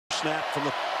snap from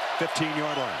the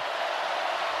 15-yard line.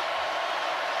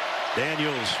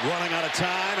 Daniels running out of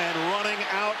time and running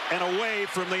out and away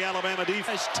from the Alabama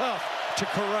defense. It's tough to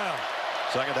corral.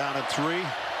 Second down and 3.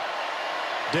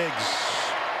 Diggs.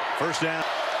 First down.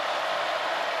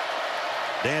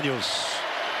 Daniels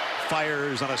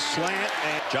fires on a slant,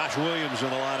 and Josh Williams in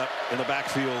the lineup in the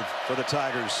backfield for the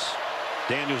Tigers.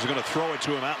 Daniels is going to throw it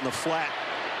to him out in the flat,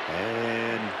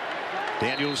 and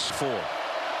Daniels 4.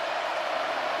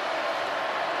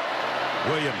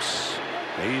 Williams,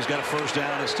 he's got a first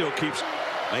down and still keeps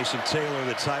Mason Taylor,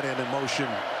 the tight end, in motion.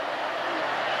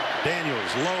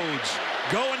 Daniels loads,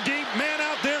 going deep, man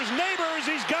out, there's Nabers,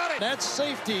 he's got it. That's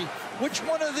safety. Which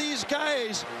one of these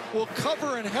guys will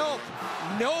cover and help?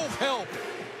 No help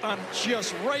on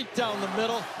just right down the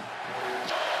middle.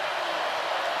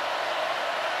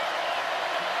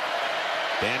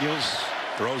 Daniels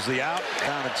throws the out,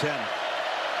 down to 10.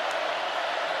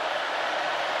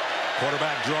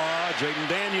 Quarterback draw, Jaden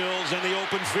Daniels in the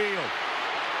open field.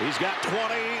 He's got 20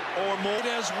 or more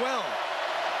as well.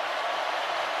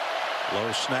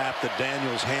 Low snap that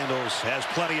Daniels handles, has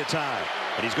plenty of time.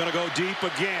 And he's going to go deep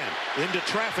again into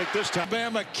traffic this time.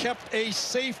 Alabama kept a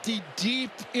safety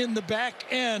deep in the back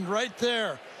end right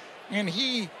there. And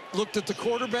he looked at the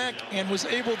quarterback and was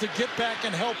able to get back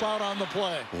and help out on the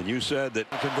play. And you said that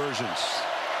conversions.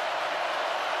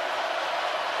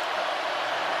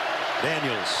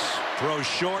 Daniels throws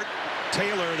short.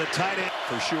 Taylor, the tight end,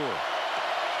 for sure.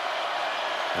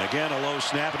 And again, a low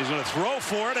snap, and he's going to throw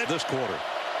for it at this quarter.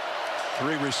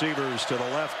 3 receivers to the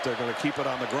left. They're going to keep it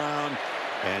on the ground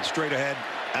and straight ahead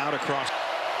out across.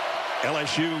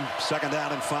 LSU second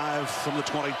down and 5 from the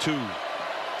 22.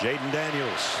 Jaden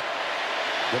Daniels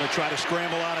going to try to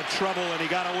scramble out of trouble, and he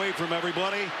got away from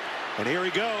everybody. And here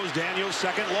he goes. Daniels'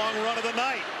 second long run of the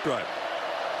night. Right.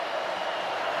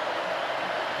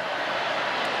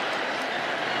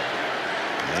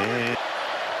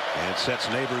 And sets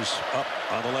Nabers up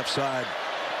on the left side.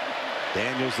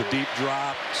 Daniels, the deep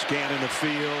drop, scanning the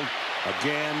field.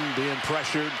 Again, being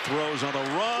pressured, throws on the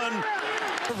run.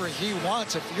 Whatever he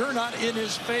wants, if you're not in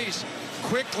his face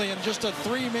quickly, and just a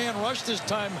 3-man rush this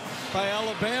time by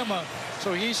Alabama.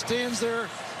 So he stands there,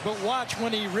 but watch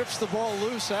when he rips the ball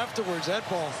loose afterwards, that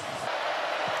ball.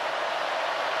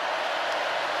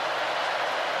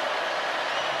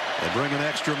 They bring an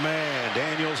extra man.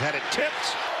 Daniels had it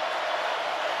tipped.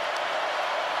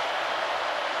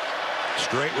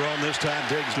 Straight run this time.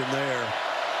 Diggs in there.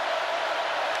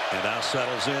 And now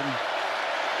settles in.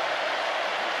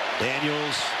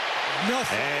 Daniels.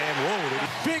 Nothing. And whoa.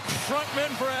 Big front men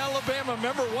for Alabama.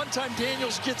 Remember, one time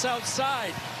Daniels gets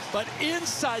outside, but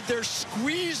inside they're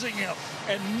squeezing him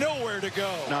and nowhere to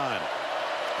go. 9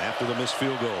 after the missed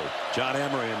field goal. John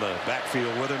Emery in the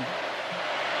backfield with him.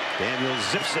 Daniels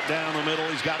zips it down the middle.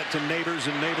 He's got it to Nabers,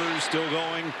 and Nabers still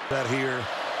going. That here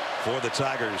for the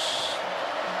Tigers.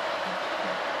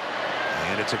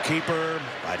 And it's a keeper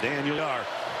by Daniel.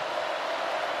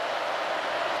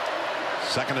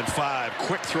 Second and 5.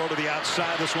 Quick throw to the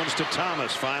outside. This one's to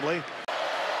Thomas finally.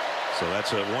 So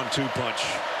that's a 1-2 punch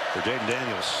for Jaden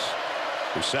Daniels,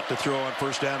 who's set to throw on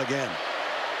first down again.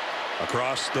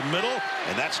 Across the middle,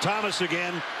 and that's Thomas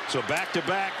again. So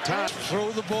back-to-back Thomas.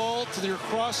 Throw the ball to their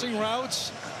crossing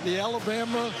routes. The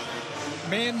Alabama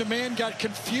man-to-man got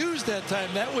confused that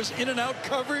time. That was in-and-out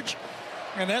coverage,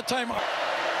 and that time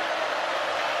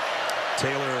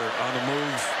Taylor on the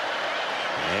move,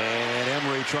 and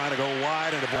Emery trying to go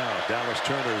wide and about. Dallas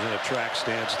Turner's in a track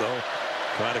stance though,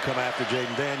 trying to come after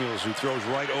Jaden Daniels, who throws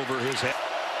right over his head.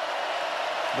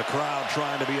 The crowd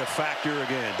trying to be a factor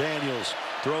again. Daniels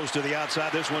throws to the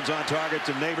outside. This one's on target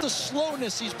to Nabers. The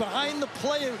slowness, he's behind the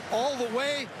play all the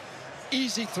way.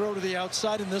 Easy throw to the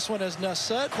outside, and this one, as Ness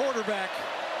said, quarterback.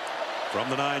 From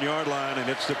the 9-yard line, and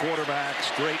it's the quarterback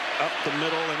straight up the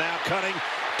middle, and now cutting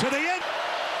to the end.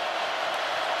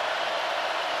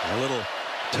 A little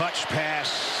touch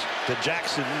pass to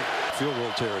Jackson. Field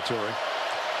goal territory.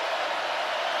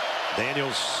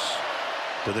 Daniels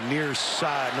to the near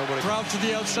side. Nobody. Route to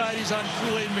the outside. He's on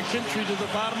Kool-Aid McKinstry to the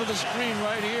bottom of the screen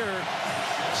right here.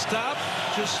 Stop.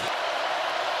 Just.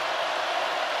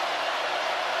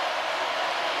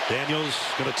 Daniels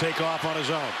going to take off on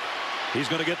his own. He's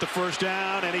going to get the first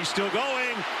down, and he's still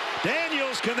going.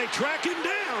 Daniels, can they track him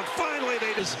down? Finally,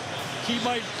 they just. He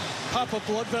might pop a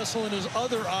blood vessel in his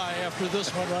other eye after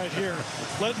this one right here.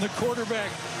 Letting the quarterback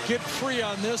get free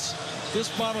on this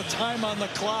amount of time on the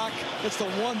clock. It's the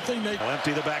one thing they. They'll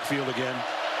empty the backfield again.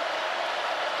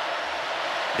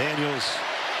 Daniels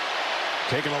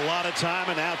taking a lot of time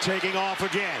and now taking off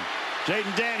again.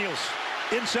 Jaden Daniels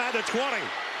inside the 20.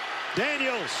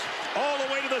 Daniels all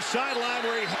the way to the sideline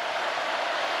where he...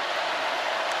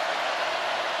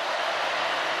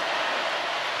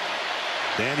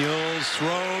 Daniels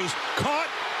throws, caught,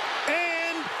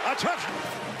 and a touchdown.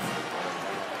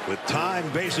 With time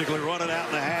basically running out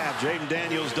in the half, Jaden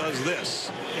Daniels does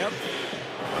this. Yep.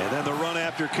 And then the run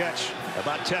after catch,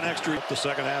 about 10 extra. The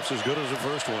second half's as good as the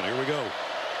first one. Here we go.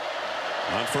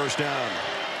 On first down,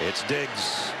 it's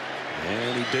Diggs.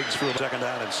 And he digs for a second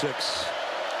down and 6.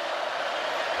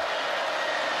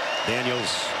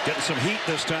 Daniels getting some heat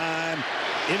this time.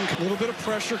 A little bit of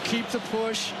pressure, keep the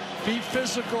push, be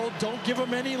physical, don't give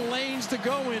them any lanes to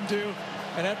go into,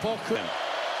 and that ball could.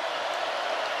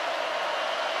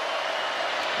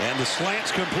 And the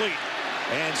slant's complete,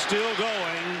 and still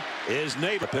going is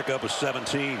Nabers. Pick up a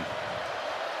 17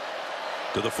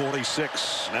 to the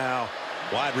 46. Now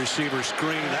wide receiver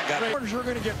screen. That got. You're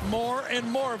going to get more and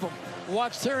more of them.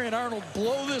 Watch Terry and Arnold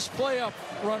blow this play up,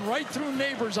 run right through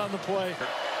Nabers on the play.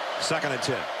 2nd and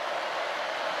 10.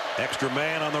 Extra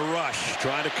man on the rush,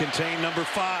 trying to contain number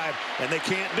 5, and they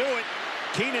can't do it.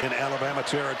 Keenan in Alabama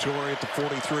territory at the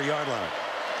 43-yard line.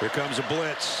 Here comes a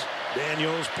blitz.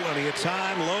 Daniels, plenty of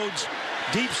time, loads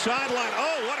deep sideline.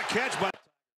 Oh, what a catch by